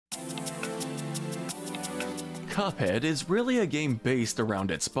Cuphead is really a game based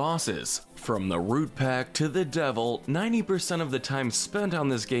around its bosses. From the root pack to the devil, 90% of the time spent on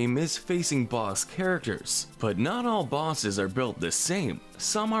this game is facing boss characters. But not all bosses are built the same.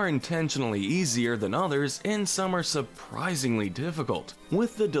 Some are intentionally easier than others, and some are surprisingly difficult.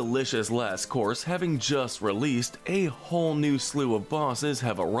 With the delicious last course having just released, a whole new slew of bosses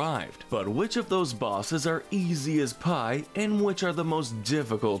have arrived. But which of those bosses are easy as pie, and which are the most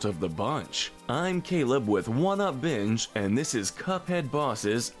difficult of the bunch? I'm Caleb with wickedbinge, and this is Cuphead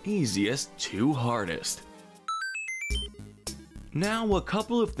Bosses Easiest to Hardest. Now, a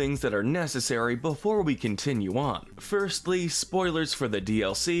couple of things that are necessary before we continue on. Firstly, spoilers for the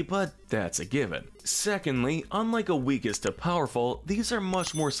DLC, but that's a given. Secondly, unlike a weakest to powerful, these are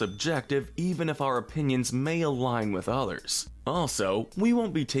much more subjective even if our opinions may align with others. Also, we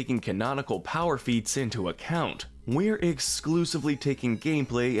won't be taking canonical power feats into account. We're exclusively taking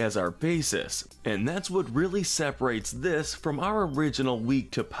gameplay as our basis, and that's what really separates this from our original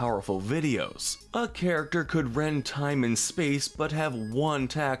weak to powerful videos. A character could rend time and space but have one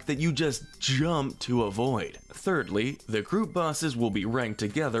attack that you just jump to avoid. Thirdly, the group bosses will be ranked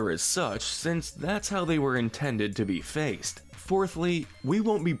together as such since that's how they were intended to be faced. Fourthly, we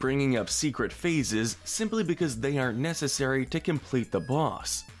won't be bringing up secret phases simply because they aren't necessary to complete the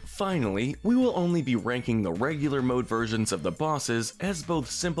boss. Finally, we will only be ranking the regular mode versions of the bosses, as both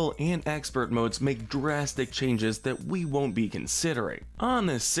simple and expert modes make drastic changes that we won't be considering. On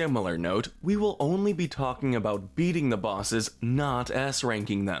a similar note, we will only be talking about beating the bosses, not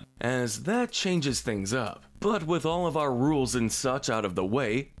S-ranking them, as that changes things up. But with all of our rules and such out of the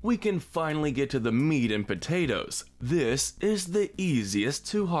way, we can finally get to the meat and potatoes. This is the easiest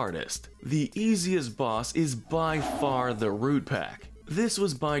to hardest. The easiest boss is by far the root pack. This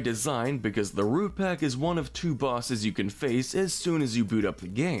was by design because the root pack is one of two bosses you can face as soon as you boot up the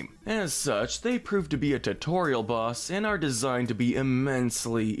game. As such, they prove to be a tutorial boss and are designed to be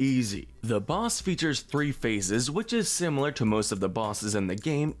immensely easy. The boss features 3 phases, which is similar to most of the bosses in the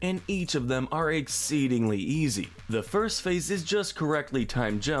game, and each of them are exceedingly easy. The first phase is just correctly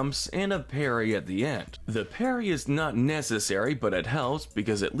timed jumps and a parry at the end. The parry is not necessary, but it helps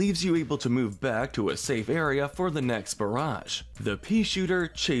because it leaves you able to move back to a safe area for the next barrage. The pea shooter,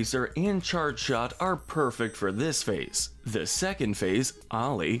 chaser, and charge shot are perfect for this phase. The second phase,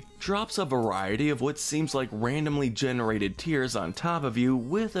 Ollie, drops a variety of what seems like randomly generated tiers on top of you,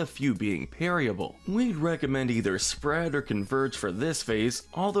 with a few being parryable. We'd recommend either spread or converge for this phase,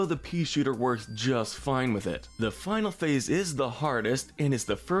 although the pea shooter works just fine with it. The final phase is the hardest and is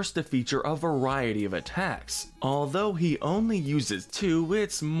the first to feature a variety of attacks. Although he only uses 2,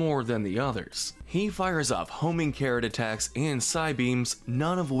 it's more than the others. He fires off homing carrot attacks and side beams,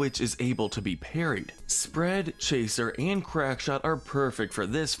 none of which is able to be parried. Spread, chaser, and crackshot are perfect for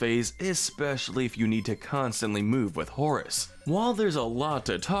this phase, especially if you need to constantly move with Horus. While there's a lot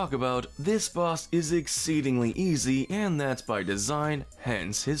to talk about, this boss is exceedingly easy, and that's by design,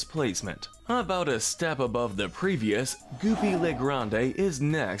 hence his placement. About a step above the previous, Goopy Le Grande is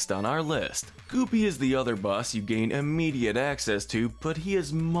next on our list. Goopy is the other boss you gain immediate access to, but he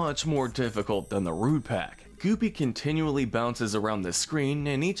is much more difficult than the root pack. Goopy continually bounces around the screen,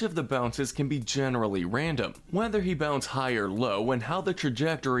 and each of the bounces can be generally random, whether he bounces high or low and how the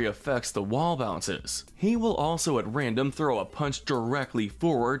trajectory affects the wall bounces. He will also at random throw a punch directly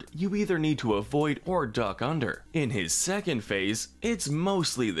forward you either need to avoid or duck under. In his second phase, it's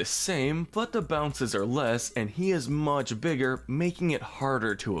mostly the same, but the bounces are less and he is much bigger, making it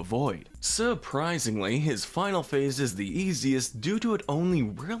harder to avoid. Surprisingly, his final phase is the easiest due to it only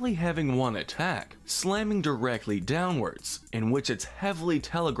really having one attack, slamming directly downwards, in which it's heavily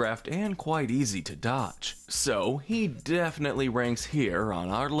telegraphed and quite easy to dodge. So he definitely ranks here on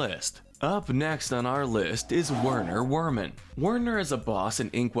our list. Up next on our list is Werner Werman. Werner is a boss in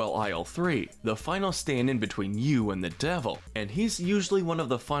Inkwell Isle 3, the final stand-in between you and the devil, and he's usually one of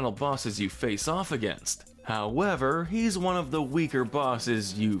the final bosses you face off against. However, he's one of the weaker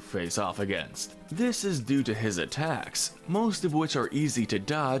bosses you face off against. This is due to his attacks, most of which are easy to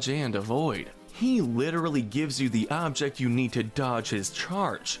dodge and avoid. He literally gives you the object you need to dodge his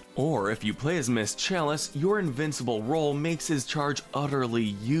charge, or if you play as Miss Chalice, your invincible roll makes his charge utterly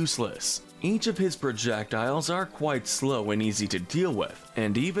useless. Each of his projectiles are quite slow and easy to deal with,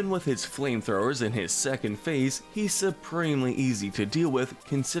 and even with his flamethrowers in his second phase, he's supremely easy to deal with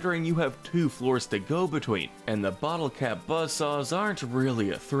considering you have 2 floors to go between, and the bottle cap buzzsaws aren't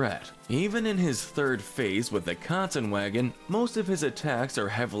really a threat. Even in his third phase with the cotton wagon, most of his attacks are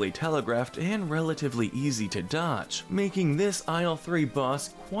heavily telegraphed and relatively easy to dodge, making this Isle 3 boss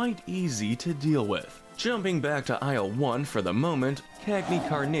quite easy to deal with. Jumping back to Isle 1 for the moment, Cagney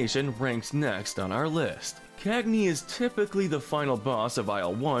Carnation ranks next on our list. Cagney is typically the final boss of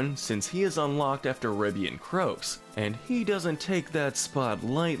Isle 1 since he is unlocked after Ribby and Croaks, and he doesn't take that spot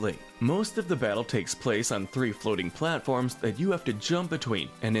lightly. Most of the battle takes place on 3 floating platforms that you have to jump between,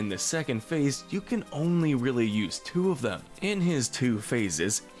 and in the second phase you can only really use 2 of them. In his 2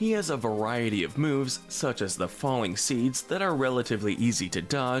 phases, he has a variety of moves such as the falling seeds that are relatively easy to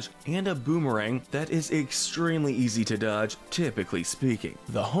dodge, and a boomerang that is extremely easy to dodge, typically speaking.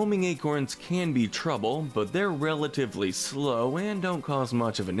 The homing acorns can be trouble, but they're relatively slow and don't cause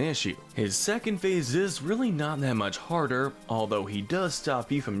much of an issue. His second phase is really not that much harder, although he does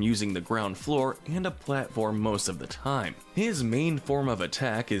stop you from using the ground floor and a platform most of the time. His main form of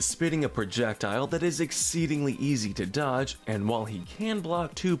attack is spitting a projectile that is exceedingly easy to dodge, and while he can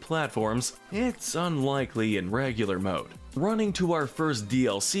block 2 platforms, it's unlikely in regular mode. Running to our first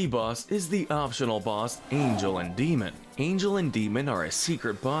DLC boss is the optional boss Angel and Demon. Angel and Demon are a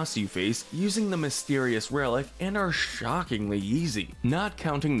secret boss you face using the mysterious relic and are shockingly easy. Not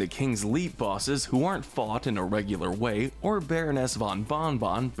counting the King's Leap bosses who aren't fought in a regular way, or Baroness von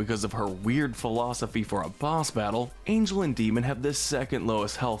Bonbon because of her weird philosophy for a boss battle, Angel and Demon have the second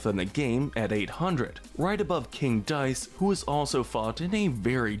lowest health in the game at 800, right above King Dice, who is also fought in a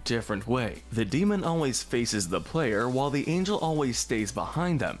very different way. The Demon always faces the player while the Angel always stays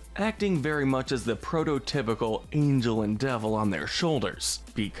behind them, acting very much as the prototypical Angel and Devil on their shoulders.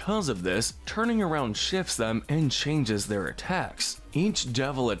 Because of this, turning around shifts them and changes their attacks. Each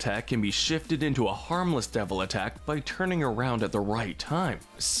devil attack can be shifted into a harmless devil attack by turning around at the right time.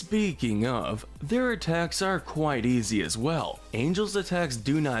 Speaking of, their attacks are quite easy as well. Angel's attacks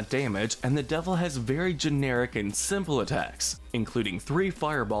do not damage, and the devil has very generic and simple attacks, including 3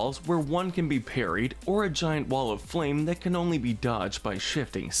 fireballs where 1 can be parried, or a giant wall of flame that can only be dodged by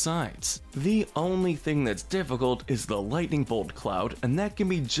shifting sides. The only thing that's difficult is the lightning bolt cloud, and that can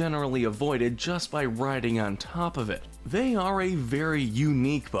be generally avoided just by riding on top of it. They are a very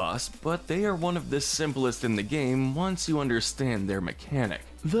unique boss, but they are one of the simplest in the game once you understand their mechanic.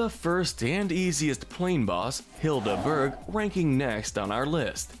 The first and easiest plane boss, Hildeberg, ranking next on our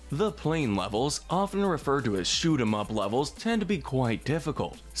list. The plane levels, often referred to as shoot-'em-up levels, tend to be quite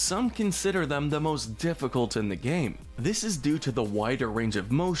difficult. Some consider them the most difficult in the game. This is due to the wider range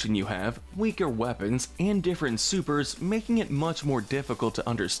of motion you have, weaker weapons, and different supers, making it much more difficult to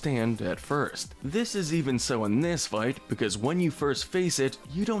understand at first. This is even so in this fight, because when you first face it,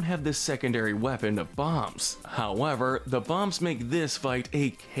 you don't have the secondary weapon of bombs. However, the bombs make this fight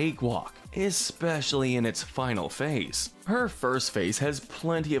a cakewalk, especially in its final phase. Her first phase has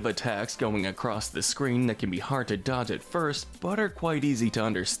plenty of attacks going across the screen that can be hard to dodge at first, but are quite easy to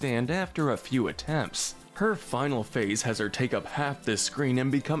understand after a few attempts. Her final phase has her take up half the screen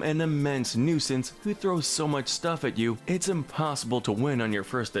and become an immense nuisance who throws so much stuff at you, it's impossible to win on your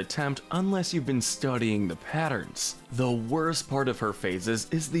first attempt unless you've been studying the patterns. The worst part of her phases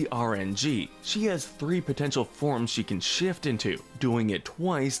is the RNG. She has 3 potential forms she can shift into, doing it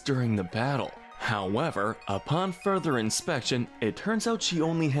twice during the battle. However, upon further inspection, it turns out she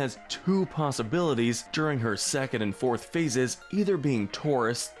only has 2 possibilities during her second and fourth phases, either being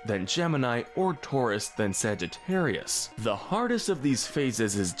Taurus, then Gemini, or Taurus, then Sagittarius. The hardest of these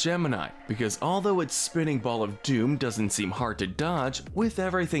phases is Gemini, because although its spinning ball of doom doesn't seem hard to dodge, with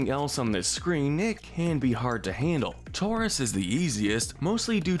everything else on the screen, it can be hard to handle. Taurus is the easiest,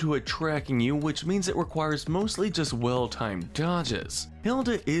 mostly due to it tracking you, which means it requires mostly just well-timed dodges.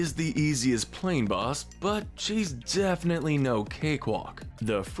 Hilda is the easiest plane boss, but she's definitely no cakewalk.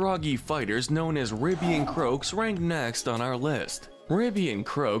 The froggy fighters known as Ribby and Croaks rank next on our list. Ribby and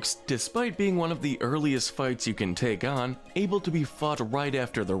Croaks, despite being one of the earliest fights you can take on, able to be fought right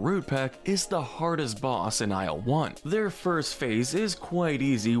after the root pack, is the hardest boss in Isle 1. Their first phase is quite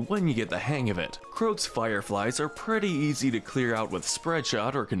easy when you get the hang of it. Croaks' fireflies are pretty easy to clear out with spread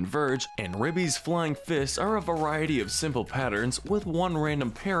shot or converge, and Ribby's flying fists are a variety of simple patterns with 1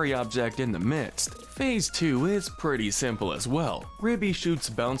 random parry object in the midst. Phase 2 is pretty simple as well. Ribby shoots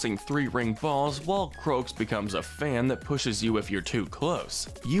bouncing 3-ring balls while Croaks becomes a fan that pushes you if you're too close.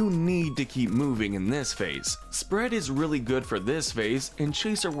 You need to keep moving in this phase. Spread is really good for this phase, and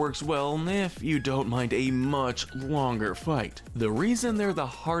Chaser works well if you don't mind a much longer fight. The reason they're the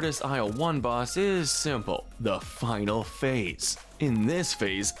hardest Isle 1 boss is simple: the final phase. In this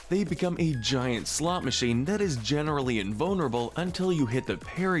phase, they become a giant slot machine that is generally invulnerable until you hit the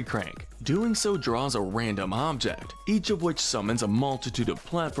parry crank. Doing so draws a random object, each of which summons a multitude of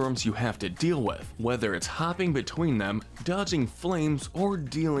platforms you have to deal with, whether it's hopping between them, dodging flames, or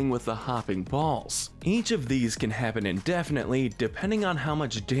dealing with the hopping balls. Each of these can happen indefinitely depending on how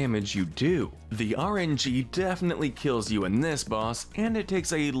much damage you do. The RNG definitely kills you in this boss, and it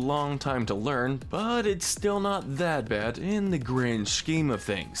takes a long time to learn, but it's still not that bad in the grand scheme of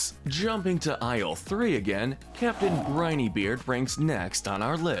things. Jumping to aisle 3 again, Captain Brinybeard ranks next on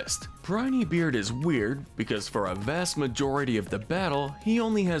our list. Brinybeard is weird because for a vast majority of the battle, he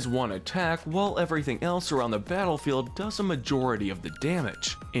only has one attack while everything else around the battlefield does a majority of the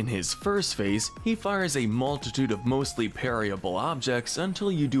damage. In his first phase, he fires a multitude of mostly parryable objects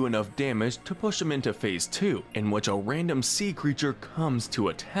until you do enough damage to push him into phase 2, in which a random sea creature comes to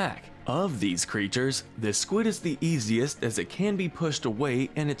attack. Of these creatures, the squid is the easiest as it can be pushed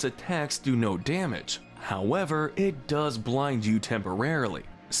away and its attacks do no damage. However, it does blind you temporarily.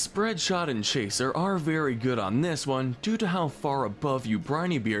 Spreadshot and Chaser are very good on this one due to how far above you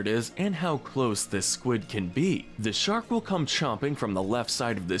Brinybeard is and how close this squid can be. The shark will come chomping from the left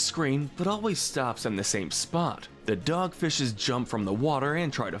side of the screen but always stops in the same spot. The dogfishes jump from the water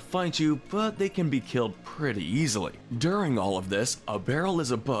and try to fight you, but they can be killed pretty easily. During all of this, a barrel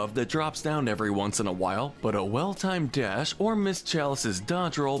is above that drops down every once in a while, but a well-timed dash or Miss Chalice's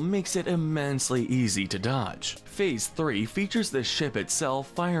dodge roll makes it immensely easy to dodge. Phase 3 features the ship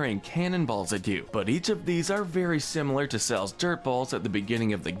itself firing cannonballs at you, but each of these are very similar to Sal's dirt balls at the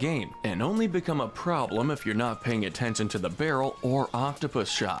beginning of the game, and only become a problem if you're not paying attention to the barrel or octopus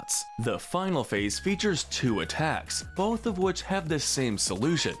shots. The final phase features 2 attacks, both of which have the same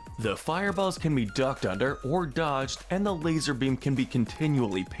solution. The fireballs can be ducked under or dodged, and the laser beam can be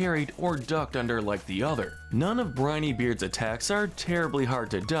continually parried or ducked under like the other. None of Brinybeard's attacks are terribly hard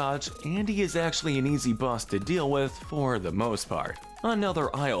to dodge, and he is actually an easy boss to deal with for the most part.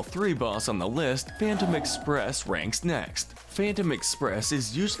 Another aisle 3 boss on the list, Phantom Express, ranks next. Phantom Express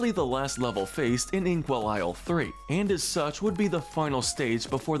is usually the last level faced in Inkwell Aisle 3, and as such would be the final stage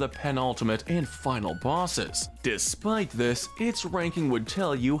before the penultimate and final bosses. Despite this, its ranking would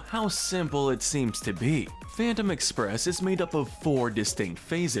tell you how simple it seems to be. Phantom Express is made up of 4 distinct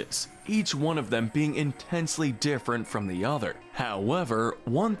phases, each one of them being intensely different from the other. However,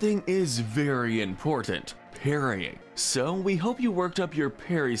 one thing is very important: parrying. So we hope you worked up your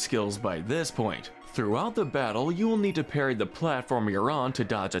parry skills by this point. Throughout the battle, you will need to parry the platform you're on to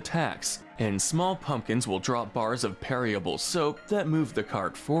dodge attacks, and small pumpkins will drop bars of parryable soap that move the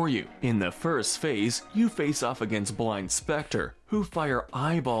cart for you. In the first phase, you face off against Blind Spectre, who fire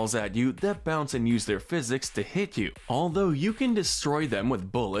eyeballs at you that bounce and use their physics to hit you. Although you can destroy them with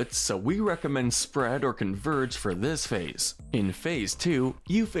bullets, so we recommend Spread or Converge for this phase. In phase 2,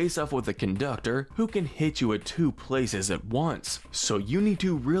 you face off with a conductor who can hit you at 2 places at once, so you need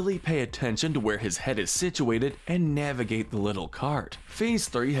to really pay attention to where his head is situated and navigate the little cart. Phase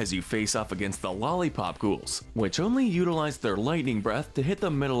 3 has you face off against the Lollipop Ghouls, which only utilize their lightning breath to hit the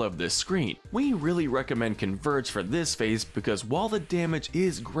middle of the screen. We really recommend Converge for this phase because while the damage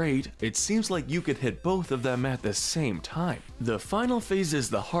is great, it seems like you could hit both of them at the same time. The final phase is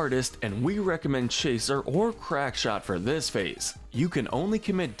the hardest, and we recommend Chaser or Crackshot for this phase. You can only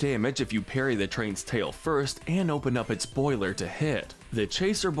commit damage if you parry the train's tail first and open up its boiler to hit. The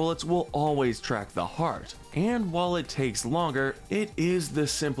Chaser bullets will always track the heart, and while it takes longer, it is the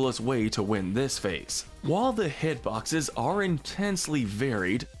simplest way to win this phase. While the hitboxes are intensely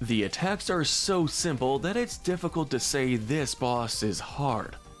varied, the attacks are so simple that it's difficult to say this boss is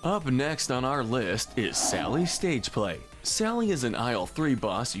hard. Up next on our list is Sally's stage play. Sally is an Aisle 3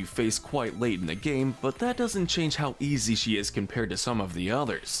 boss you face quite late in the game, but that doesn't change how easy she is compared to some of the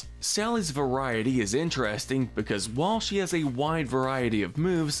others. Sally's variety is interesting because while she has a wide variety of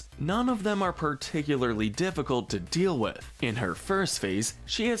moves, none of them are particularly difficult to deal with. In her first phase,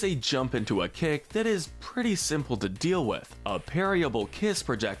 she has a jump into a kick that is pretty simple to deal with, a parryable kiss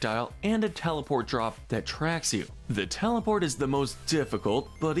projectile, and a teleport drop that tracks you. The teleport is the most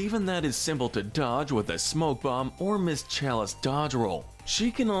difficult, but even that is simple to dodge with a smoke bomb or Miss Chalice dodge roll.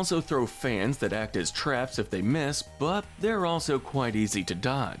 She can also throw fans that act as traps if they miss, but they're also quite easy to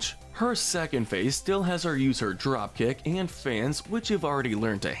dodge. Her second phase still has her use her dropkick and fans, which you've already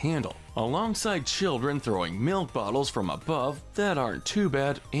learned to handle, alongside children throwing milk bottles from above that aren't too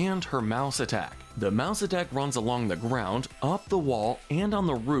bad, and her mouse attack. The mouse attack runs along the ground, up the wall, and on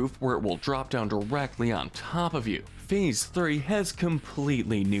the roof where it will drop down directly on top of you. Phase 3 has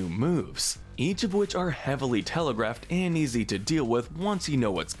completely new moves. each of which are heavily telegraphed and easy to deal with once you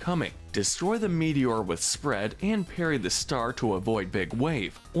know what's coming. Destroy the meteor with spread and parry the star to avoid big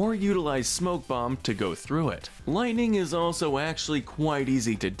wave, or utilize smoke bomb to go through it. Lightning is also actually quite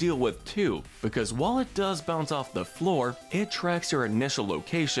easy to deal with too, because while it does bounce off the floor, it tracks your initial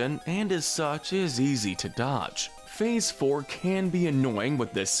location and as such is easy to dodge. Phase 4 can be annoying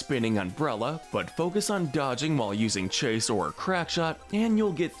with this spinning umbrella, but focus on dodging while using chase or a crack shot and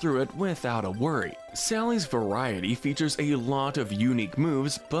you'll get through it without a worry. Sally's variety features a lot of unique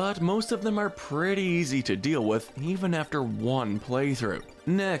moves, but most of them are pretty easy to deal with even after one playthrough.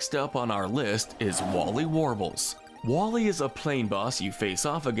 Next up on our list is Wally Warbles. Wally is a plain boss you face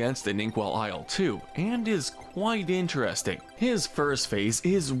off against in Inkwell Isle 2, and is quite interesting. His first phase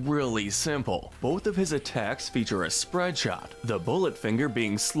is really simple. Both of his attacks feature a spread shot, the bullet finger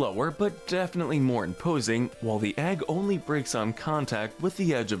being slower but definitely more imposing, while the egg only breaks on contact with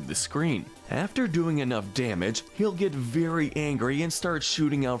the edge of the screen. After doing enough damage, he'll get very angry and start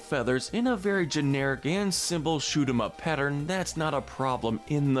shooting out feathers in a very generic and simple shoot 'em up pattern that's not a problem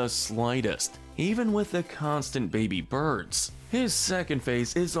in the slightest, even with the constant baby birds. His second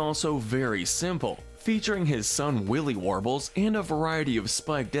phase is also very simple, featuring his son Willy Warbles and a variety of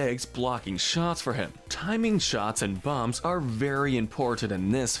spiked eggs blocking shots for him. Timing shots and bombs are very important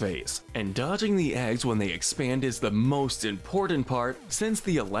in this phase, and dodging the eggs when they expand is the most important part since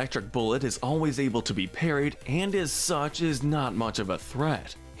the electric bullet is always able to be parried and as such is not much of a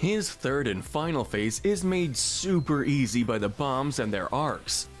threat. His third and final phase is made super easy by the bombs and their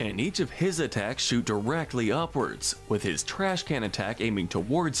arcs, and each of his attacks shoot directly upwards, with his trash can attack aiming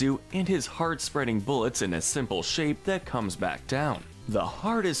towards you and his heart-spreading bullets in a simple shape that comes back down. The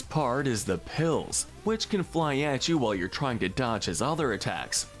hardest part is the pills, which can fly at you while you're trying to dodge his other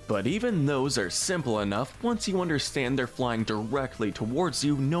attacks, but even those are simple enough once you understand they're flying directly towards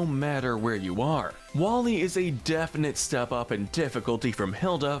you no matter where you are. Wally is a definite step up in difficulty from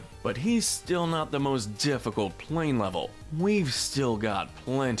Hilda, but he's still not the most difficult plane level. We've still got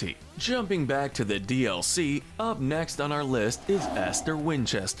plenty. Jumping back to the DLC, up next on our list is Esther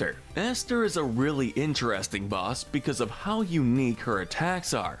Winchester. Esther is a really interesting boss because of how unique her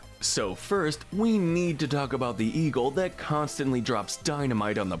attacks are. So first, we need to talk about the eagle that constantly drops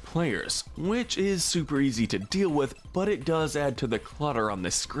dynamite on the players, which is super easy to deal with, but it does add to the clutter on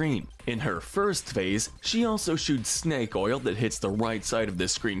the screen. In her first phase, she also shoots snake oil that hits the right side of the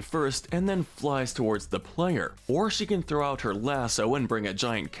screen first and then flies towards the player. Or she can throw out her lasso and bring a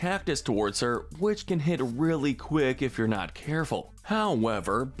giant cactus towards her, which can hit really quick if you're not careful.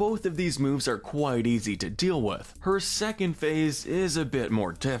 However, both of these moves are quite easy to deal with. Her second phase is a bit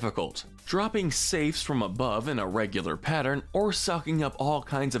more difficult, dropping safes from above in a regular pattern or sucking up all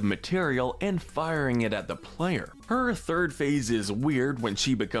kinds of material and firing it at the player. Her third phase is weird when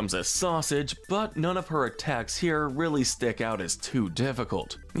she becomes a sausage, but none of her attacks here really stick out as too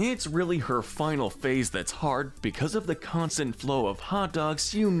difficult. It's really her final phase that's hard because of the constant flow of hot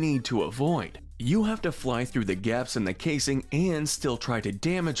dogs you need to avoid. You have to fly through the gaps in the casing and still try to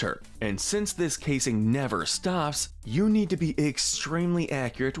damage her, and since this casing never stops, you need to be extremely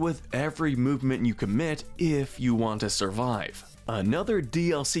accurate with every movement you commit if you want to survive. Another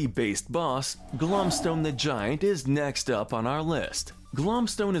DLC-based boss, Glumstone the Giant, is next up on our list.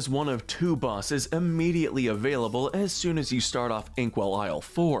 Glumstone is one of two bosses immediately available as soon as you start off Inkwell Isle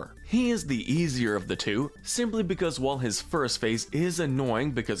 4. He is the easier of the two, simply because while his first phase is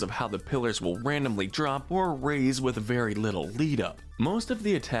annoying because of how the pillars will randomly drop or raise with very little lead up. Most of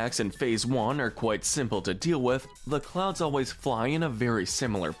the attacks in phase 1 are quite simple to deal with. The clouds always fly in a very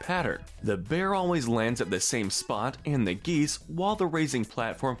similar pattern. The bear always lands at the same spot, and the geese, while the raising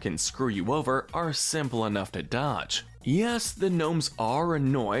platform can screw you over, are simple enough to dodge. Yes, the gnomes are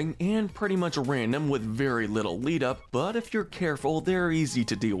annoying and pretty much random with very little lead up, but if you're careful, they're easy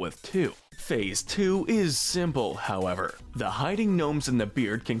to deal with too. Phase 2 is simple, however. The hiding gnomes in the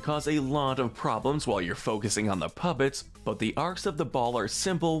beard can cause a lot of problems while you're focusing on the puppets, but the arcs of the ball are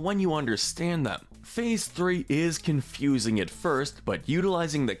simple when you understand them. Phase 3 is confusing at first, but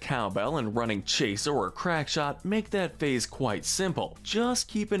utilizing the cowbell and running chaser or crackshot make that phase quite simple. Just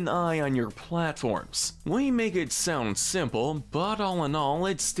keep an eye on your platforms. We make it sound simple, but all in all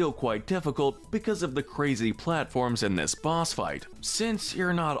it's still quite difficult because of the crazy platforms in this boss fight, since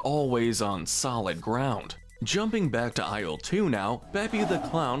you're not always on solid ground. Jumping back to Isle 2 now, Beppy the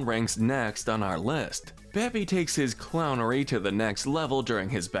Clown ranks next on our list. Beppy takes his clownery to the next level during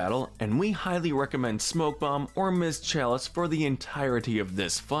his battle, and we highly recommend Smoke Bomb or Mist Chalice for the entirety of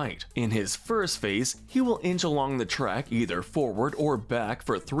this fight. In his first phase, he will inch along the track either forward or back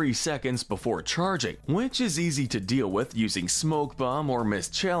for 3 seconds before charging, which is easy to deal with using Smoke Bomb or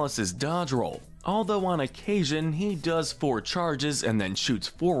Mist Chalice's dodge roll. Although on occasion he does 4 charges and then shoots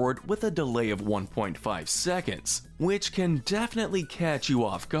forward with a delay of 1.5 seconds, which can definitely catch you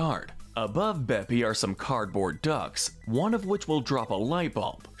off guard. Above Beppy are some cardboard ducks, one of which will drop a light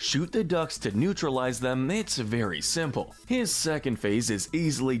bulb. Shoot the ducks to neutralize them, it's very simple. His second phase is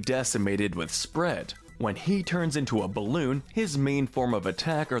easily decimated with spread. When he turns into a balloon, his main form of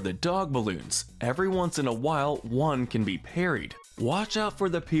attack are the dog balloons. Every once in a while, one can be parried. Watch out for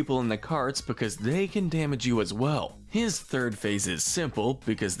the people in the carts because they can damage you as well. His third phase is simple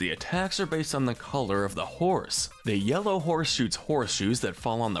because the attacks are based on the color of the horse. The yellow horse shoots horseshoes that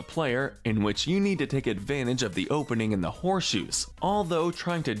fall on the player, in which you need to take advantage of the opening in the horseshoes, although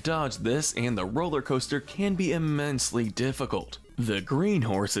trying to dodge this and the roller coaster can be immensely difficult. The green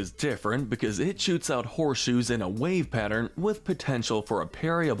horse is different because it shoots out horseshoes in a wave pattern with potential for a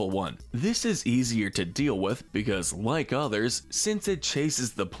parryable one. This is easier to deal with because, like others, since it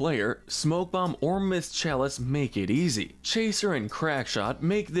chases the player, Smoke Bomb or Mist Chalice make it easy. Chaser and Crackshot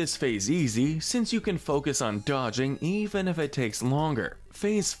make this phase easy since you can focus on dodging even if it takes longer.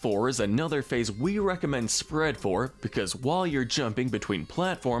 Phase 4 is another phase we recommend spread for because while you're jumping between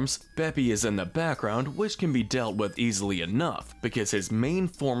platforms, Beppy is in the background, which can be dealt with easily enough because his main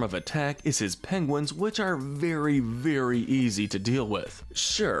form of attack is his penguins, which are very easy to deal with.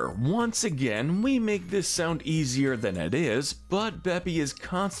 Sure, once again we make this sound easier than it is, but Beppy is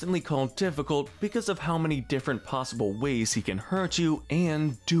constantly called difficult because of how many different possible ways he can hurt you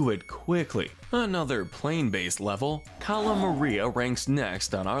and do it quickly. Another plane-based level, Kala Maria ranks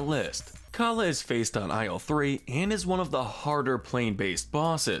next on our list. Kala is faced on aisle 3 and is one of the harder plane-based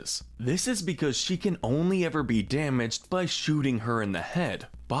bosses. This is because she can only ever be damaged by shooting her in the head.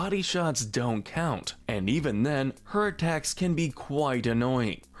 Body shots don't count, and even then, her attacks can be quite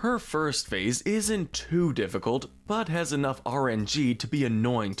annoying. Her first phase isn't too difficult, but has enough RNG to be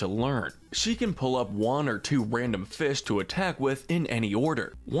annoying to learn. She can pull up 1 or 2 random fish to attack with in any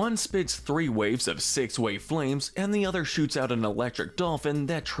order. One spits 3 waves of 6-wave flames, and the other shoots out an electric dolphin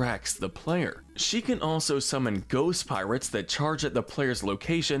that tracks the player. She can also summon ghost pirates that charge at the player's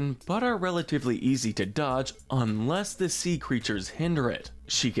location, but are relatively easy to dodge unless the sea creatures hinder it.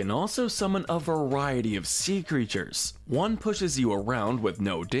 She can also summon a variety of sea creatures. One pushes you around with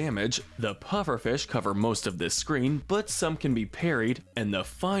no damage, the pufferfish cover most of this screen, but some can be parried, and the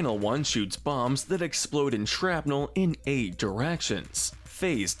final one shoots bombs that explode in shrapnel in 8 directions.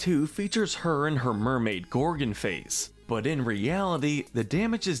 Phase 2 features her in her mermaid Gorgon phase, but in reality, the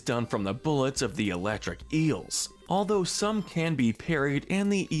damage is done from the bullets of the electric eels, although some can be parried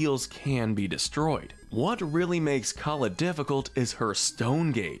and the eels can be destroyed. What really makes Kala difficult is her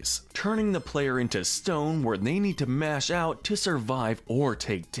stone gaze, turning the player into stone where they need to mash out to survive or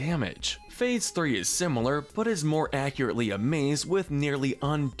take damage. Phase 3 is similar, but is more accurately a maze with nearly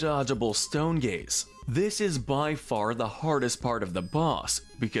undodgeable stone gaze. This is by far the hardest part of the boss,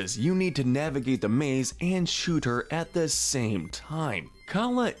 because you need to navigate the maze and shoot her at the same time.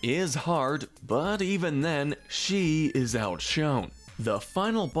 Kala is hard, but even then, she is outshone. The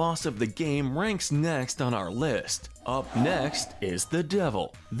final boss of the game ranks next on our list. Up next is the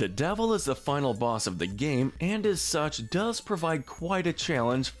Devil. The Devil is the final boss of the game and as such does provide quite a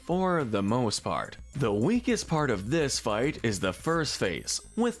challenge for the most part. The weakest part of this fight is the first phase,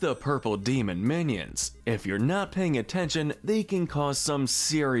 with the purple demon minions. If you're not paying attention, they can cause some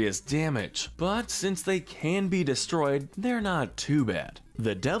serious damage, but since they can be destroyed, they're not too bad.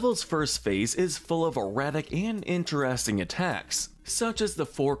 The Devil's first phase is full of erratic and interesting attacks, such as the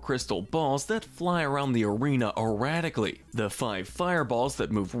 4 crystal balls that fly around the arena erratically, the 5 fireballs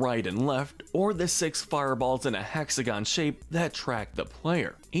that move right and left, or the 6 fireballs in a hexagon shape that track the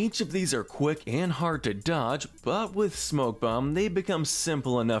player. Each of these are quick and hard to dodge, but with Smoke Bomb they become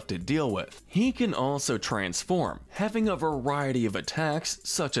simple enough to deal with. He can also transform, having a variety of attacks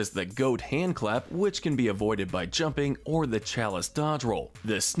such as the goat hand clap, which can be avoided by jumping, or the chalice dodge roll.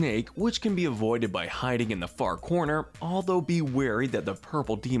 The snake, which can be avoided by hiding in the far corner, although be wary that the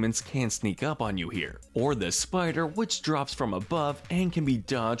purple demons can sneak up on you here. Or the spider, which drops from above and can be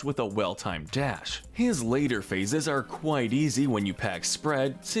dodged with a well-timed dash. His later phases are quite easy when you pack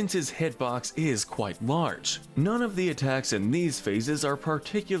spread, since his hitbox is quite large. None of the attacks in these phases are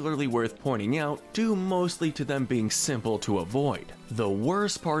particularly worth pointing out, due mostly to them being simple to avoid. The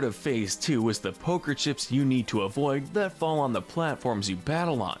worst part of Phase 2 is the poker chips you need to avoid that fall on the platforms you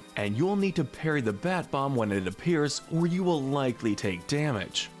battle on, and you'll need to parry the bat bomb when it appears or you will likely take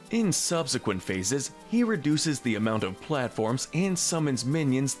damage. In subsequent phases, he reduces the amount of platforms and summons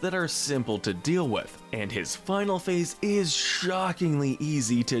minions that are simple to deal with, and his final phase is shockingly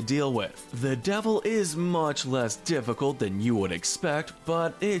easy to deal with. The devil is much less difficult than you would expect,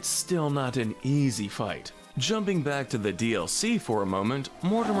 but it's still not an easy fight. Jumping back to the DLC for a moment,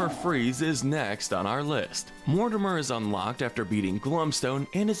 Mortimer Freeze is next on our list. Mortimer is unlocked after beating Glumstone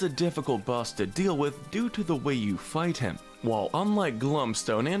and is a difficult boss to deal with due to the way you fight him. While unlike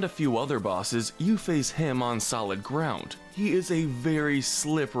Glumstone and a few other bosses, you face him on solid ground. He is a very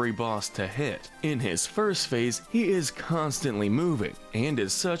slippery boss to hit. In his first phase, he is constantly moving, and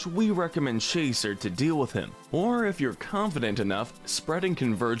as such, we recommend Chaser to deal with him. Or if you're confident enough, Spread and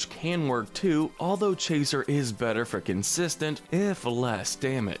Converge can work too, although Chaser is better for consistent, if less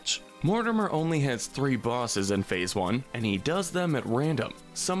damage. Mortimer only has 3 bosses in Phase 1, and he does them at random,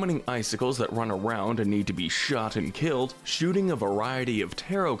 summoning icicles that run around and need to be shot and killed, shooting a variety of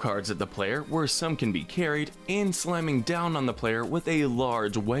tarot cards at the player where some can be carried, and slamming down on the player with a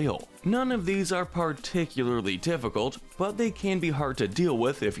large whale. None of these are particularly difficult, but they can be hard to deal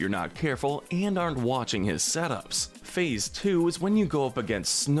with if you're not careful and aren't watching his setups. Phase 2 is when you go up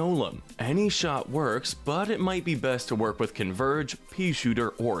against Snowlum. Any shot works, but it might be best to work with Converge, Pea-Shooter,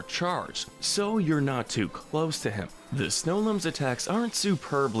 or Charge, so you're not too close to him. The Snowlum's attacks aren't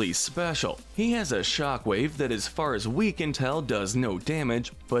superbly special. He has a shockwave that, as far as we can tell, does no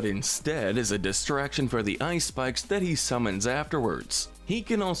damage, but instead is a distraction for the ice spikes that he summons afterwards. He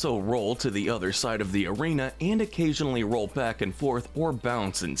can also roll to the other side of the arena and occasionally roll back and forth or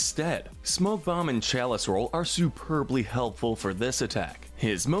bounce instead. Smoke Bomb and Chalice Roll are superbly helpful for this attack.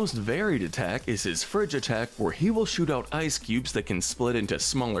 His most varied attack is his Fridge attack, where he will shoot out ice cubes that can split into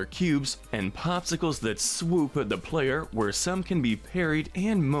smaller cubes, and popsicles that swoop at the player, where some can be parried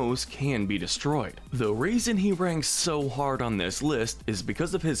and most can be destroyed. The reason he ranks so hard on this list is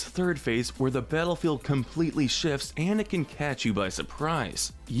because of his third phase, where the battlefield completely shifts and it can catch you by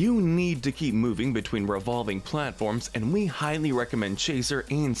surprise. You need to keep moving between revolving platforms, and we highly recommend Chaser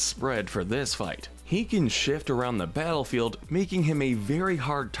and Spread for this fight. He can shift around the battlefield, making him a very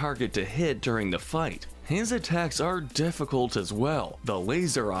hard target to hit during the fight. His attacks are difficult as well. The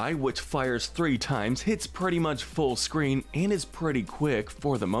Laser Eye, which fires 3 times, hits pretty much full screen and is pretty quick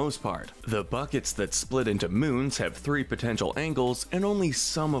for the most part. The buckets that split into moons have 3 potential angles, and only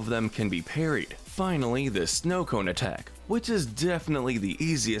some of them can be parried. Finally, the Snow Cone attack, which is definitely the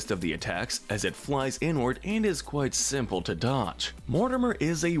easiest of the attacks as it flies inward and is quite simple to dodge. Mortimer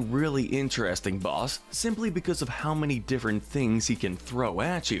is a really interesting boss simply because of how many different things he can throw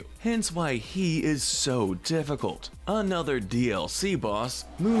at you, hence why he is so difficult. Another DLC boss,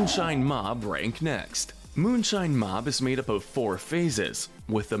 Moonshine Mob, rank next. Moonshine Mob is made up of 4 phases,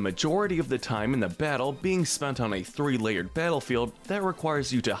 with the majority of the time in the battle being spent on a 3-layered battlefield that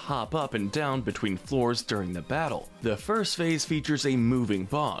requires you to hop up and down between floors during the battle. The first phase features a moving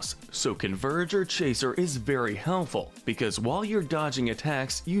boss, so Converge or Chaser is very helpful, because while you're dodging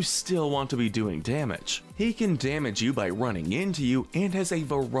attacks, you still want to be doing damage. He can damage you by running into you and has a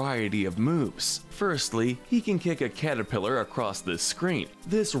variety of moves. Firstly, he can kick a caterpillar across the screen.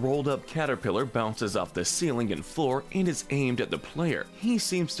 This rolled up caterpillar bounces off the ceiling and floor and is aimed at the player. He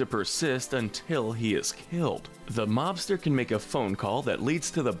seems to persist until he is killed. The mobster can make a phone call that leads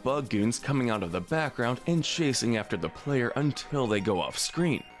to the bug goons coming out of the background and chasing after the player until they go off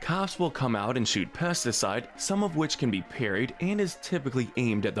screen. Cops will come out and shoot pesticide, some of which can be parried and is typically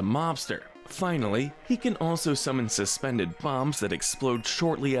aimed at the mobster. Finally, he can also summon suspended bombs that explode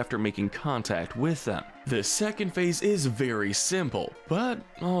shortly after making contact with them. The second phase is very simple, but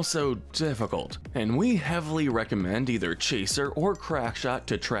also difficult, and we heavily recommend either Chaser or Crackshot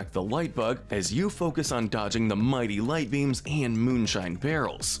to track the light bug as you focus on dodging the mighty light beams and moonshine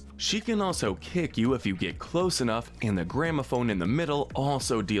barrels. She can also kick you if you get close enough, and the gramophone in the middle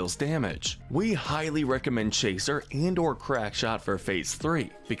also deals damage. We highly recommend Chaser and or Crackshot for Phase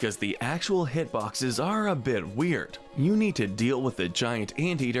 3, because the actual hitboxes are a bit weird. You need to deal with the giant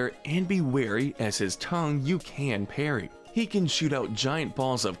anteater and be wary as his tongue you can parry. He can shoot out giant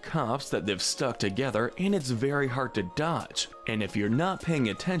balls of cops that they've stuck together, and it's very hard to dodge. And if you're not paying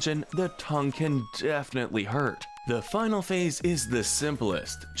attention, the tongue can definitely hurt. The final phase is the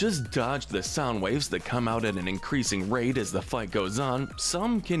simplest. Just dodge the sound waves that come out at an increasing rate as the fight goes on.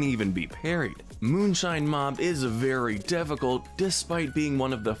 Some can even be parried. Moonshine Mob is very difficult despite being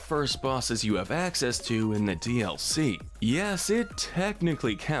one of the first bosses you have access to in the DLC. Yes, it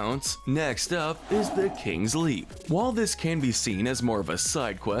technically counts. Next up is the King's Leap. While this can be seen as more of a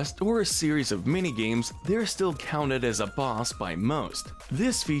side quest or a series of minigames, they're still counted as a boss by most.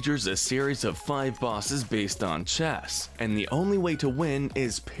 This features a series of 5 bosses based on chess, and the only way to win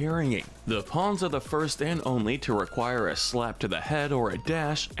is parrying. The pawns are the first and only to require a slap to the head or a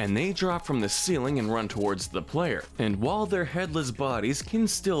dash, and they drop from the ceiling and run towards the player. And while their headless bodies can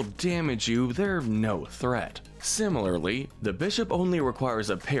still damage you, they're no threat. Similarly, the bishop only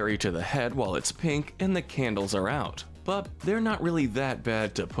requires a parry to the head while it's pink and the candles are out, but they're not really that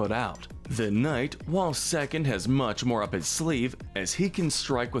bad to put out. The knight, while second, has much more up his sleeve, as he can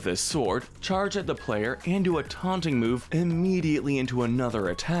strike with his sword, charge at the player, and do a taunting move immediately into another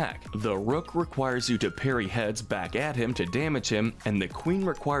attack. The rook requires you to parry heads back at him to damage him, and the queen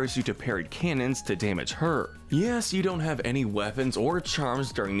requires you to parry cannons to damage her. Yes, you don't have any weapons or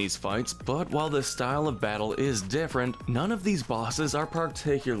charms during these fights, but while the style of battle is different, none of these bosses are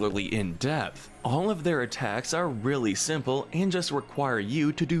particularly in-depth. All of their attacks are really simple and just require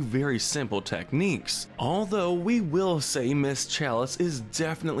you to do very simple techniques. Although we will say Miss Chalice is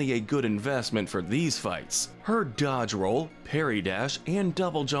definitely a good investment for these fights. Her dodge roll, parry dash, and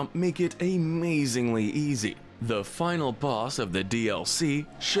double jump make it amazingly easy. The final boss of the DLC,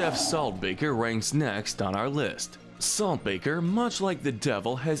 Chef Saltbaker, ranks next on our list. Saltbaker, much like the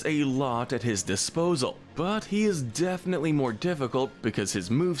devil, has a lot at his disposal, but he is definitely more difficult because his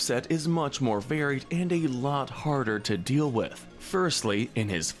moveset is much more varied and a lot harder to deal with. Firstly, in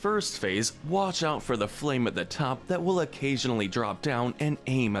his first phase, watch out for the flame at the top that will occasionally drop down and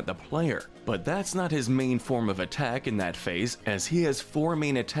aim at the player. But that's not his main form of attack in that phase, as he has 4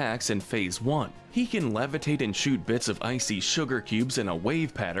 main attacks in phase 1. He can levitate and shoot bits of icy sugar cubes in a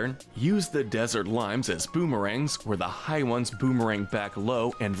wave pattern, use the desert limes as boomerangs where the high ones boomerang back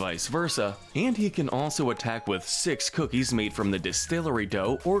low and vice versa, and he can also attack with 6 cookies made from the distillery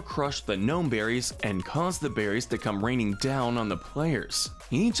dough or crush the gnome berries and cause the berries to come raining down on the players.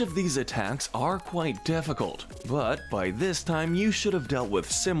 Each of these attacks are quite difficult, but by this time you should have dealt with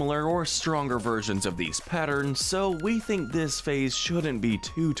similar or stronger versions of these patterns, so we think this phase shouldn't be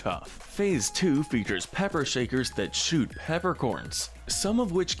too tough. Phase 2 features pepper shakers that shoot peppercorns, some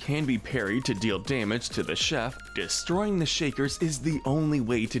of which can be parried to deal damage to the chef. Destroying the shakers is the only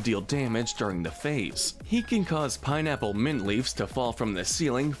way to deal damage during the phase. He can cause pineapple mint leaves to fall from the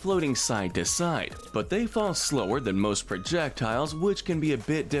ceiling, floating side to side, but they fall slower than most projectiles, which can be a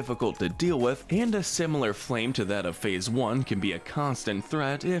bit difficult to deal with, and a similar flame to that of phase 1 can be a constant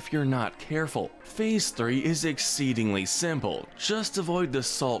threat if you're not careful. Phase 3 is exceedingly simple. Just avoid the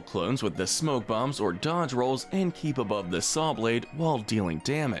salt clones with the smoke bombs or dodge rolls and keep above the saw blade while dealing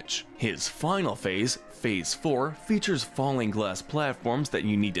damage. His final phase, Phase 4, features falling glass platforms that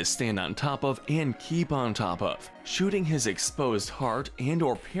you need to stand on top of and keep on top of, shooting his exposed heart and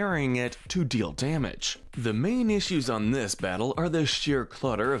or parrying it to deal damage. The main issues on this battle are the sheer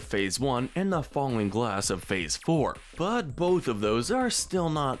clutter of Phase 1 and the falling glass of Phase 4, but both of those are still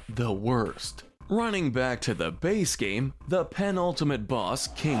not the worst. Running back to the base game, the penultimate boss,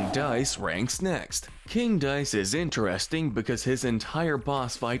 King Dice, ranks next. King Dice is interesting because his entire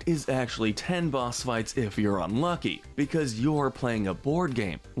boss fight is actually 10 boss fights if you're unlucky, because you're playing a board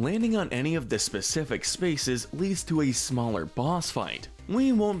game. Landing on any of the specific spaces leads to a smaller boss fight.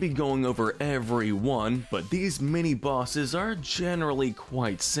 We won't be going over every one, but these mini bosses are generally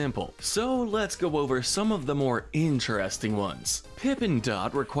quite simple, so let's go over some of the more interesting ones. Pippin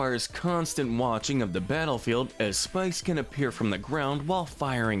Dot requires constant watching of the battlefield, as spikes can appear from the ground while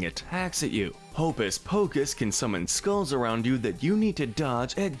firing attacks at you. Hocus Pocus can summon skulls around you that you need to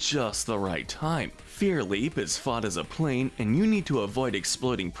dodge at just the right time. Fear Leap is fought as a plane, and you need to avoid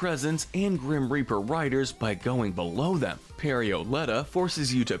exploding presents and Grim Reaper riders by going below them. Perioletta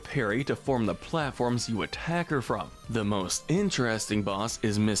forces you to parry to form the platforms you attack her from. The most interesting boss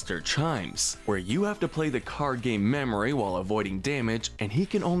is Mr. Chimes, where you have to play the card game Memory while avoiding damage, and he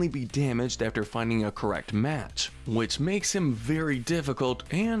can only be damaged after finding a correct match, which makes him very difficult,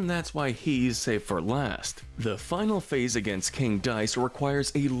 and that's why he's saved for last. The final phase against King Dice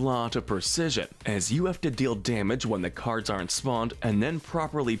requires a lot of precision, as you have to deal damage when the cards aren't spawned and then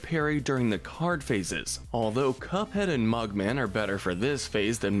properly parry during the card phases. Although Cuphead and Mugman are better for this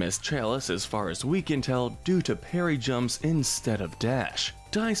phase than Miss Chalice as far as we can tell, due to parry jumps instead of dash.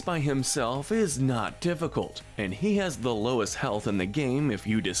 Dice by himself is not difficult, and he has the lowest health in the game if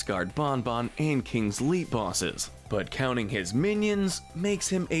you discard Bonbon and King's Leap bosses, but counting his minions makes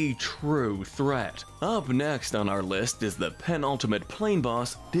him a true threat. Up next on our list is the penultimate plane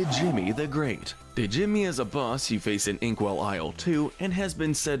boss, Jimmy the Great. Dejimi is a boss you face in Inkwell Isle 2 and has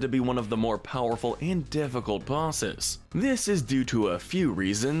been said to be one of the more powerful and difficult bosses. This is due to a few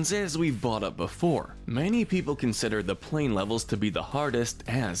reasons, as we've brought up before. Many people consider the plane levels to be the hardest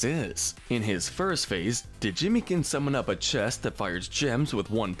as is. In his first phase, Dejimi can summon up a chest that fires gems with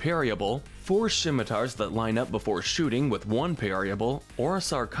one parryable, 4 scimitars that line up before shooting with one parryable, or a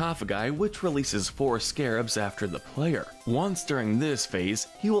sarcophagi which releases 4 scarabs after the player. Once during this phase,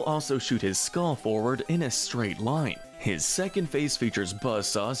 he will also shoot his skull forward in a straight line. His second phase features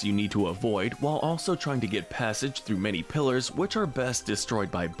buzzsaws you need to avoid while also trying to get passage through many pillars which are best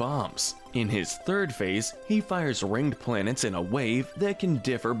destroyed by bombs. In his third phase, he fires ringed planets in a wave that can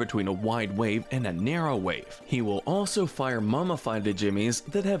differ between a wide wave and a narrow wave. He will also fire mummified Dejimis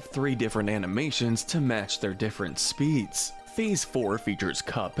that have 3 different animations to match their different speeds. Phase 4 features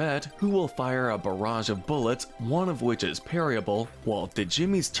Cuphead, who will fire a barrage of bullets, one of which is parryable, while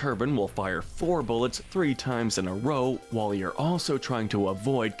Dejimi's turban will fire 4 bullets 3 times in a row while you're also trying to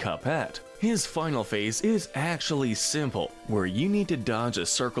avoid Cuphead. His final phase is actually simple, where you need to dodge a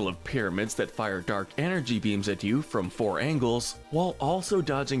circle of pyramids that fire dark energy beams at you from 4 angles, while also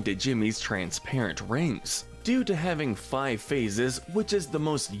dodging Dejimi's transparent rings. Due to having 5 phases, which is the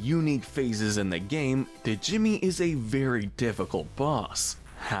most unique phases in the game, Dejimi is a very difficult boss.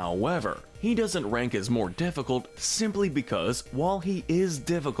 However, he doesn't rank as more difficult simply because, while he is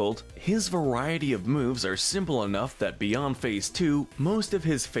difficult, his variety of moves are simple enough that beyond phase 2, most of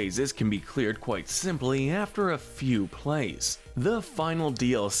his phases can be cleared quite simply after a few plays. The final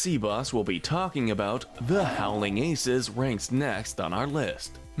DLC boss we'll be talking about, the Howling Aces, ranks next on our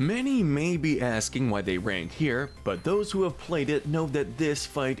list. Many may be asking why they rank here, but those who have played it know that this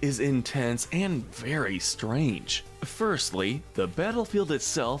fight is intense and very strange. Firstly, the battlefield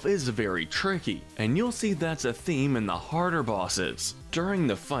itself is very tricky, and you'll see that's a theme in the harder bosses. During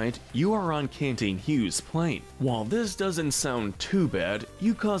the fight, you are on Canteen Hugh's plane. While this doesn't sound too bad,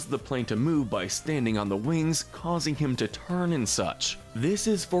 you cause the plane to move by standing on the wings, causing him to turn and such. This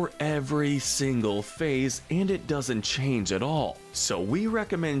is for every single phase, and it doesn't change at all. So we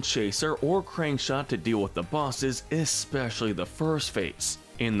recommend Chaser or Crankshot to deal with the bosses, especially the first phase.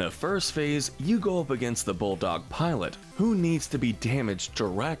 In the first phase, you go up against the Bulldog pilot, who needs to be damaged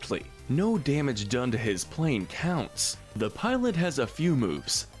directly. No damage done to his plane counts. The pilot has a few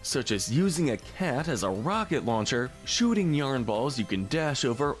moves, such as using a cat as a rocket launcher, shooting yarn balls you can dash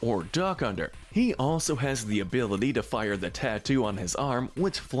over or duck under. He also has the ability to fire the tattoo on his arm,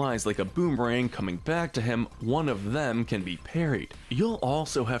 which flies like a boomerang coming back to him. One of them can be parried. You'll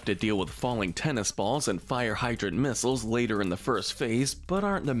also have to deal with falling tennis balls and fire hydrant missiles later in the first phase, but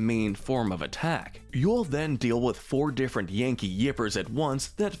aren't the main form of attack. You'll then deal with 4 different Yankee Yippers at once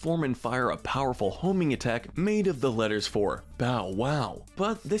that form and fire a powerful homing attack made of the letters for Bow Wow.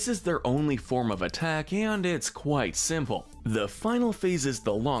 But this is their only form of attack, and it's quite simple. The final phase is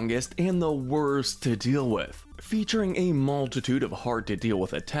the longest and the worst to deal with, featuring a multitude of hard to deal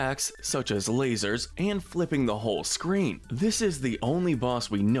with attacks such as lasers and flipping the whole screen. This is the only boss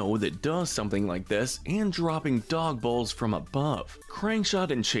we know that does something like this, and dropping dog bowls from above.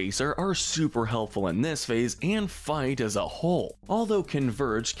 Crankshot and Chaser are super helpful in this phase and fight as a whole, although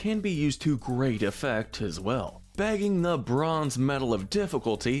Converge can be used to great effect as well. Bagging the bronze medal of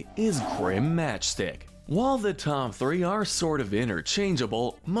difficulty is Grim Matchstick. While the top 3 are sort of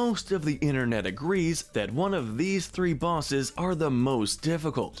interchangeable, most of the internet agrees that one of these 3 bosses are the most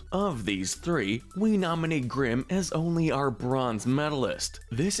difficult. Of these 3, we nominate Grim as only our bronze medalist.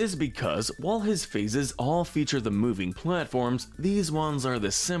 This is because while his phases all feature the moving platforms, these ones are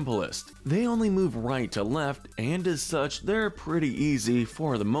the simplest. They only move right to left, and as such, they're pretty easy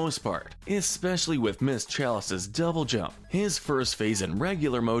for the most part, especially with Miss Chalice's double jump. His first phase in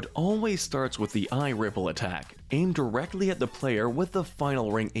regular mode always starts with the eye ripple attack, aimed directly at the player with the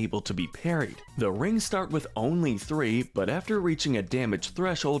final ring able to be parried. The rings start with only 3, but after reaching a damage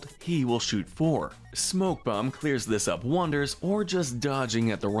threshold, he will shoot 4. Smoke Bomb clears this up wonders, or just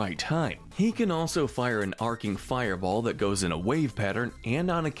dodging at the right time. He can also fire an arcing fireball that goes in a wave pattern,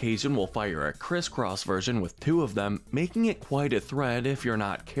 and on occasion will fire a crisscross version with 2 of them, making it quite a threat if you're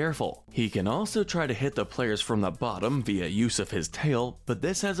not careful. He can also try to hit the players from the bottom via use of his tail, but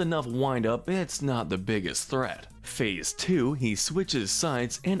this has enough wind up, it's not the biggest threat. Phase 2, he switches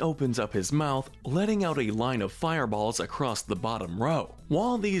sides and opens up his mouth, letting out a line of fireballs across the bottom row.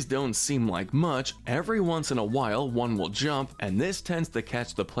 While these don't seem like much, every once in a while one will jump, and this tends to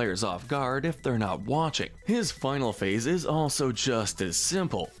catch the players off guard if they're not watching. His final phase is also just as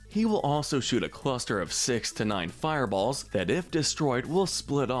simple. He will also shoot a cluster of 6 to 9 fireballs that, if destroyed, will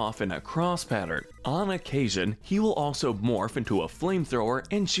split off in a cross pattern. On occasion, he will also morph into a flamethrower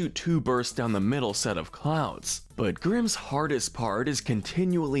and shoot 2 bursts down the middle set of clouds. But Grimm's hardest part is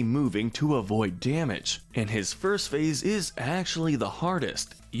continually moving to avoid damage, and his first phase is actually the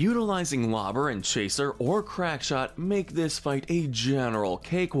hardest. Utilizing Lobber and Chaser or Crackshot make this fight a general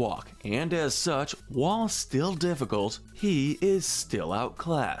cakewalk, and as such, while still difficult, he is still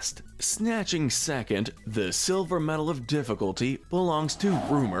outclassed. Snatching second, the silver medal of difficulty belongs to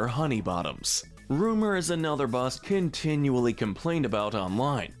Rumor Honeybottoms. Rumor is another boss continually complained about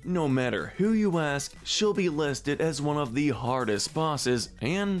online. No matter who you ask, she'll be listed as one of the hardest bosses,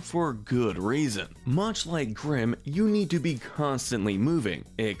 and for good reason. Much like Grimm, you need to be constantly moving,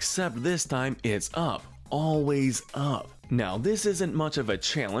 except this time it's up. Always up. Now, this isn't much of a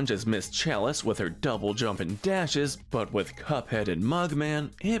challenge as Miss Chalice with her double jump and dashes, but with Cuphead and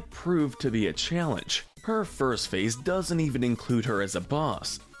Mugman, it proved to be a challenge. Her first phase doesn't even include her as a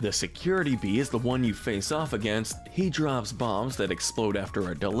boss. The security bee is the one you face off against. He drops bombs that explode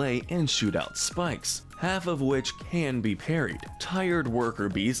after a delay and shoot out spikes, half of which can be parried. Tired worker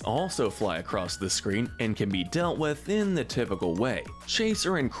bees also fly across the screen and can be dealt with in the typical way.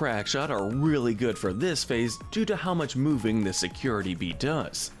 Chaser and Crackshot are really good for this phase due to how much moving the security bee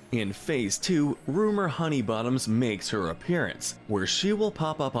does. In Phase 2, Rumor Honeybottoms makes her appearance, where she will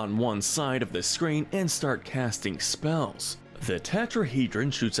pop up on one side of the screen and start casting spells. The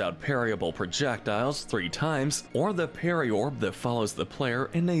tetrahedron shoots out parryable projectiles 3 times, or the parry orb that follows the player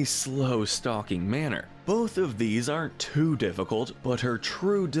in a slow stalking manner. Both of these aren't too difficult, but her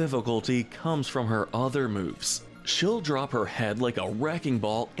true difficulty comes from her other moves. She'll drop her head like a wrecking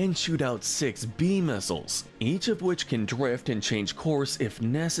ball and shoot out 6 bee missiles, each of which can drift and change course if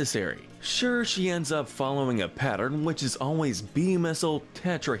necessary. Sure, she ends up following a pattern which is always bee missile,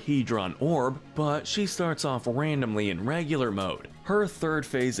 tetrahedron orb, but she starts off randomly in regular mode. Her third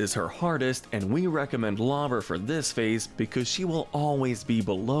phase is her hardest, and we recommend Lobber for this phase because she will always be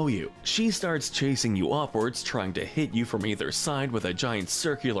below you. She starts chasing you upwards, trying to hit you from either side with a giant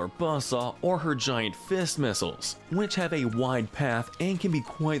circular buzzsaw or her giant fist missiles, which have a wide path and can be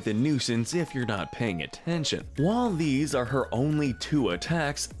quite the nuisance if you're not paying attention. While these are her only 2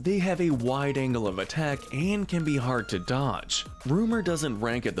 attacks, they have a wide angle of attack and can be hard to dodge. Rumor doesn't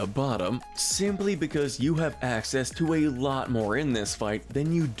rank at the bottom simply because you have access to a lot more in this fight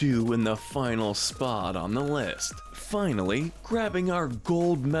than you do in the final spot on the list. Finally, grabbing our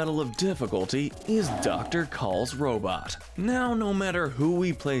gold medal of difficulty is Dr. Call's robot. Now, no matter who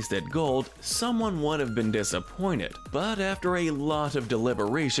we placed at gold, someone would have been disappointed, but after a lot of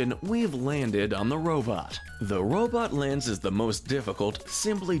deliberation, we've landed on the robot. The robot lands as the most difficult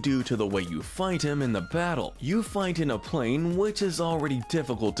simply due to the way you fight him in the battle. You fight in a plane which is already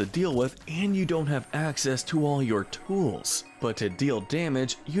difficult to deal with, and you don't have access to all your tools. But to deal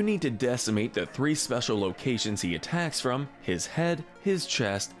damage, you need to decimate the 3 special locations he attacks from: his head, his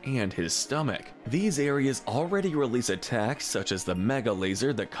chest, and his stomach. These areas already release attacks such as the Mega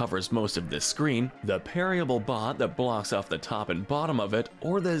Laser that covers most of the screen, the parryable bot that blocks off the top and bottom of it,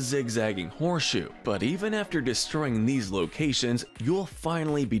 or the zigzagging horseshoe. But even after destroying these locations, you'll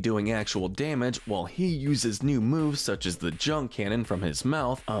finally be doing actual damage while he uses new moves such as the junk cannon from his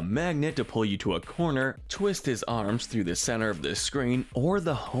mouth, a magnet to pull you to a corner, twist his arms through the center of the screen, or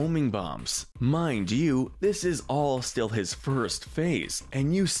the homing bombs. Mind you, this is all still his first phase,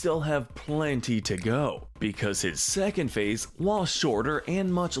 and you still have plenty to go, because his second phase, while shorter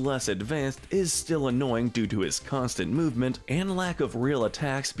and much less advanced, is still annoying due to his constant movement and lack of real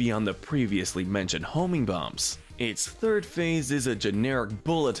attacks beyond the previously mentioned homing bombs. Its third phase is a generic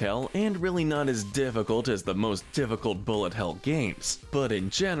bullet hell and really not as difficult as the most difficult bullet hell games, but in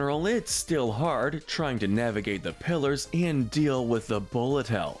general it's still hard trying to navigate the pillars and deal with the bullet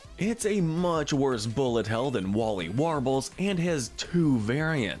hell. It's a much worse bullet hell than Wally Warbles and has 2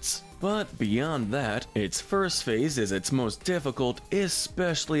 variants. But beyond that, its first phase is its most difficult,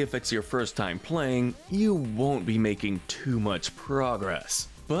 especially if it's your first time playing. You won't be making too much progress.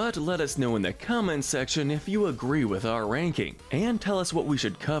 But let us know in the comments section if you agree with our ranking, and tell us what we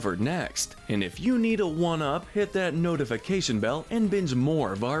should cover next. And if you need a 1-up, hit that notification bell and binge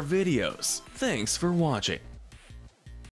more of our videos. Thanks for watching.